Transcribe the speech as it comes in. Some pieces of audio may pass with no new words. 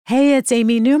Hey, it's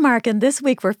Amy Newmark, and this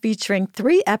week we're featuring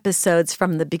 3 episodes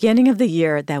from the beginning of the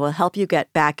year that will help you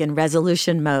get back in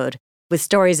resolution mode, with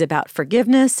stories about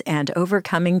forgiveness and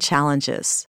overcoming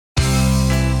challenges.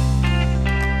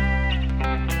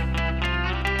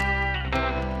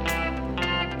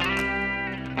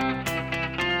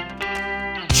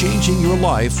 Changing your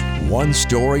life one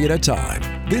story at a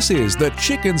time. This is the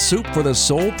Chicken Soup for the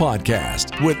Soul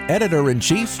podcast with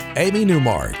Editor-in-Chief Amy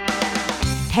Newmark.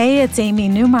 Hey, it's Amy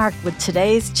Newmark with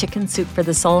today's Chicken Soup for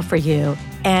the Soul for you.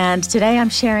 And today I'm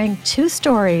sharing 2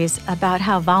 stories about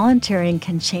how volunteering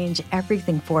can change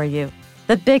everything for you.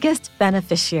 The biggest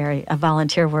beneficiary of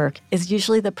volunteer work is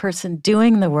usually the person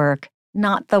doing the work,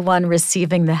 not the one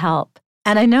receiving the help.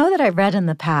 And I know that I read in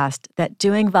the past that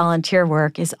doing volunteer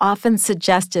work is often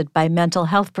suggested by mental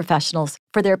health professionals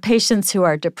for their patients who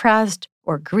are depressed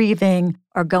or grieving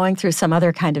or going through some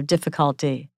other kind of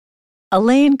difficulty.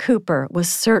 Elaine Cooper was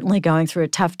certainly going through a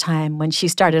tough time when she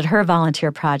started her volunteer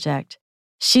project.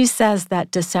 She says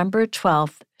that December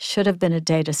 12th should have been a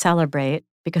day to celebrate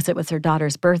because it was her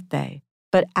daughter's birthday.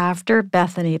 But after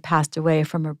Bethany passed away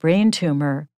from a brain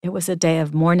tumor, it was a day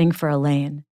of mourning for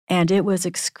Elaine, and it was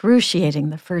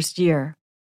excruciating the first year.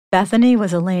 Bethany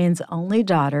was Elaine's only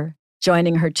daughter,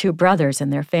 joining her 2 brothers in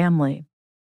their family.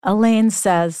 Elaine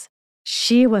says,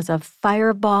 she was a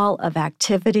fireball of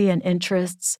activity and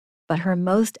interests, but her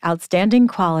most outstanding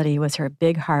quality was her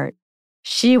big heart.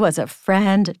 She was a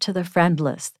friend to the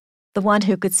friendless, the one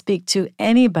who could speak to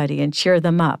anybody and cheer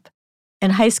them up.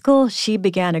 In high school, she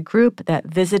began a group that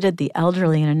visited the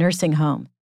elderly in a nursing home.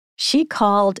 She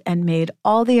called and made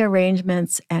all the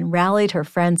arrangements and rallied her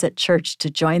friends at church to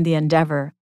join the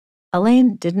endeavor.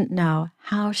 Elaine didn't know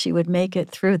how she would make it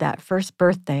through that first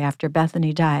birthday after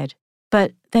Bethany died.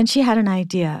 But then she had an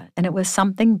idea, and it was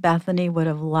something Bethany would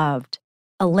have loved.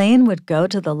 Elaine would go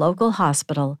to the local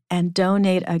hospital and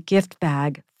donate a gift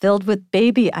bag filled with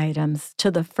baby items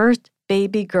to the first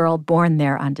baby girl born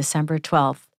there on December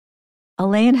 12th.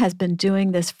 Elaine has been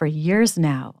doing this for years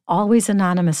now, always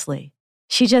anonymously.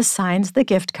 She just signs the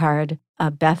gift card,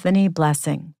 a Bethany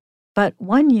blessing. But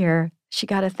one year, she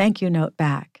got a thank you note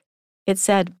back. It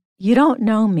said, "You don't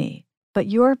know me, but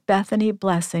your Bethany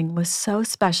blessing was so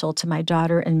special to my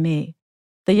daughter and me."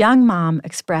 The young mom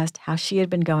expressed how she had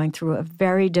been going through a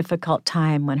very difficult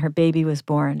time when her baby was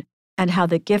born, and how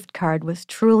the gift card was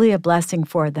truly a blessing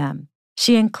for them.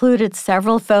 She included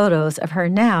several photos of her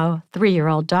now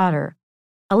 3-year-old daughter.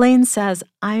 Elaine says,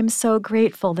 "I'm so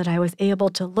grateful that I was able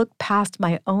to look past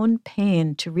my own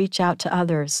pain to reach out to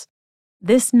others.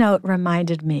 This note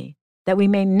reminded me that we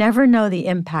may never know the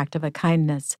impact of a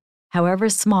kindness, however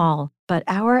small, but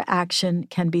our action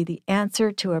can be the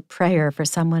answer to a prayer for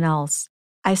someone else.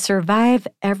 I survive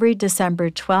every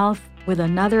December 12th with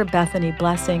another Bethany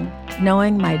blessing,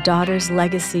 knowing my daughter's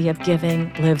legacy of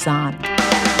giving lives on."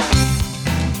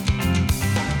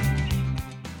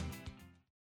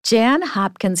 Jan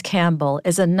Hopkins Campbell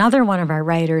is another one of our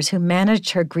writers who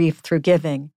managed her grief through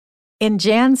giving. In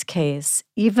Jan's case,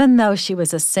 even though she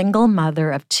was a single mother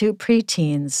of 2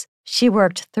 preteens, she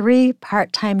worked 3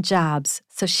 part-time jobs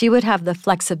so she would have the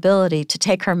flexibility to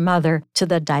take her mother to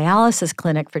the dialysis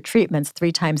clinic for treatments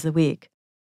 3 times a week.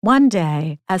 One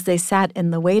day, as they sat in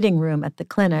the waiting room at the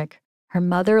clinic, her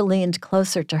mother leaned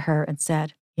closer to her and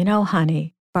said, "You know,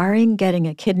 honey, barring getting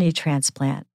a kidney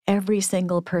transplant, every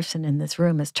single person in this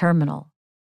room is terminal."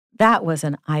 That was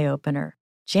an eye-opener.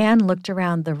 Jan looked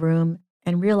around the room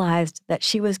and realized that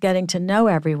she was getting to know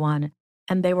everyone,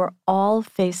 and they were all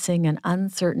facing an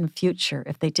uncertain future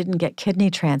if they didn't get kidney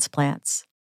transplants.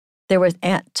 There was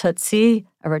Aunt Tootsie,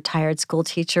 a retired school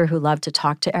teacher who loved to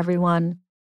talk to everyone.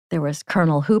 There was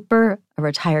Colonel Hooper, a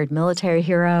retired military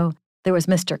hero. There was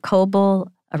Mr. Coble,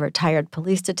 a retired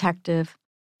police detective.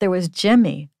 There was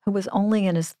Jimmy, who was only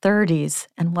in his 30s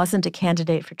and wasn't a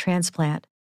candidate for transplant.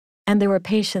 And there were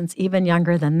patients even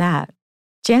younger than that.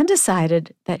 Jan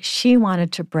decided that she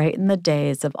wanted to brighten the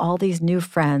days of all these new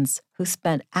friends who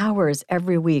spent hours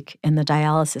every week in the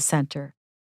dialysis center.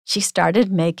 She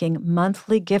started making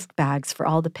monthly gift bags for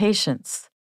all the patients.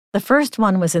 The first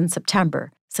one was in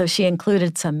September, so she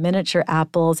included some miniature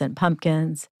apples and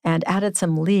pumpkins and added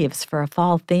some leaves for a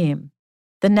fall theme.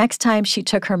 The next time she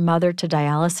took her mother to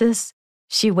dialysis,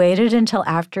 she waited until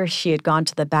after she had gone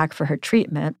to the back for her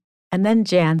treatment, and then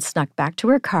Jan snuck back to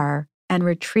her car and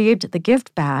retrieved the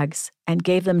gift bags and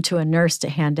gave them to a nurse to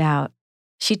hand out.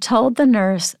 She told the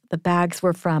nurse the bags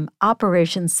were from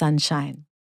Operation Sunshine.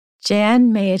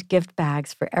 Jan made gift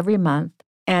bags for every month,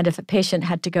 and if a patient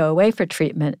had to go away for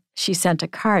treatment, she sent a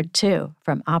card, too,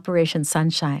 from Operation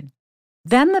Sunshine.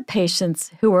 Then the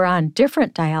patients who were on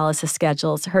different dialysis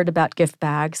schedules heard about gift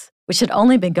bags, which had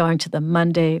only been going to the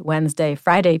Monday, Wednesday,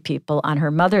 Friday people on her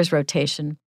mother's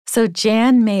rotation. So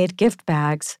Jan made gift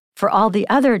bags for all the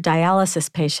other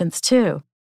dialysis patients too.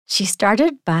 She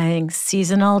started buying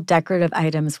seasonal decorative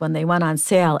items when they went on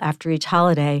sale after each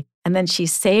holiday, and then she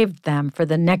saved them for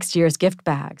the next year's gift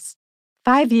bags.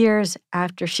 5 years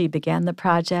after she began the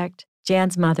project,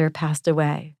 Jan's mother passed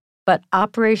away, but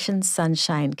Operation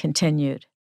Sunshine continued.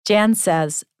 Jan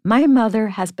says, "My mother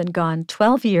has been gone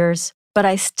 12 years, but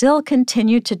I still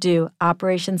continue to do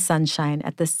Operation Sunshine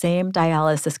at the same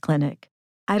dialysis clinic.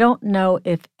 I don't know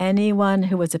if anyone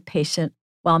who was a patient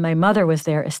while my mother was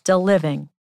there is still living,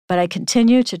 but I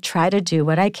continue to try to do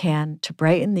what I can to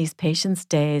brighten these patients'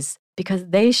 days because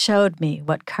they showed me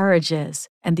what courage is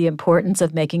and the importance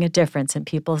of making a difference in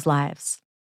people's lives."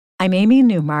 I'm Amy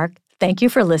Newmark. Thank you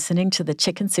for listening to the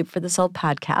Chicken Soup for the Soul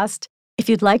podcast. If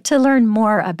you'd like to learn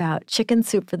more about Chicken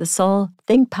Soup for the Soul,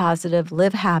 think positive,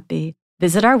 live happy,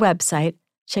 visit our website,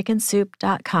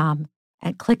 chickensoup.com,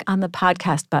 and click on the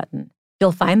podcast button.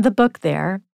 You'll find the book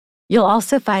there. You'll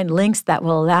also find links that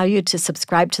will allow you to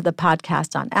subscribe to the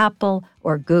podcast on Apple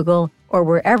or Google or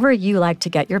wherever you like to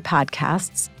get your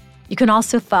podcasts. You can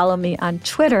also follow me on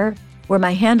Twitter, where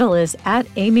my handle is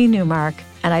 @AmyNewmark,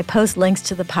 and I post links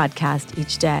to the podcast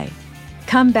each day.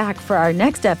 Come back for our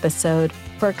next episode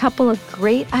for a couple of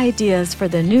great ideas for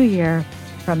the new year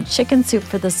from Chicken Soup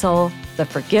for the Soul, The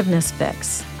Forgiveness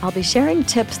Fix. I'll be sharing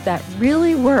tips that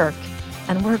really work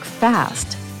and work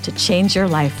fast to change your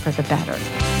life for the better.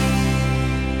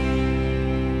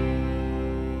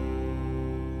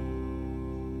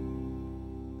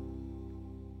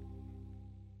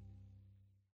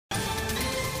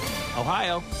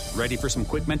 Ohio, ready for some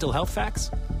quick mental health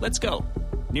facts? Let's go.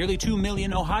 Nearly 2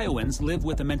 million Ohioans live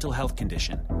with a mental health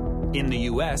condition. In the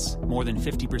U.S., more than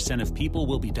 50% of people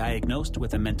will be diagnosed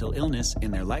with a mental illness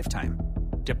in their lifetime.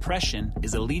 Depression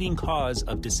is a leading cause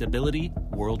of disability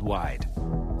worldwide.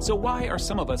 So why are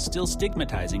some of us still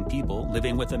stigmatizing people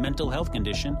living with a mental health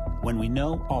condition when we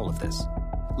know all of this?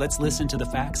 Let's listen to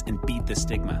the facts and beat the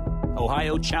stigma.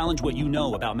 Ohio, challenge what you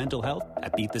know about mental health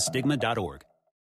at beatthestigma.org.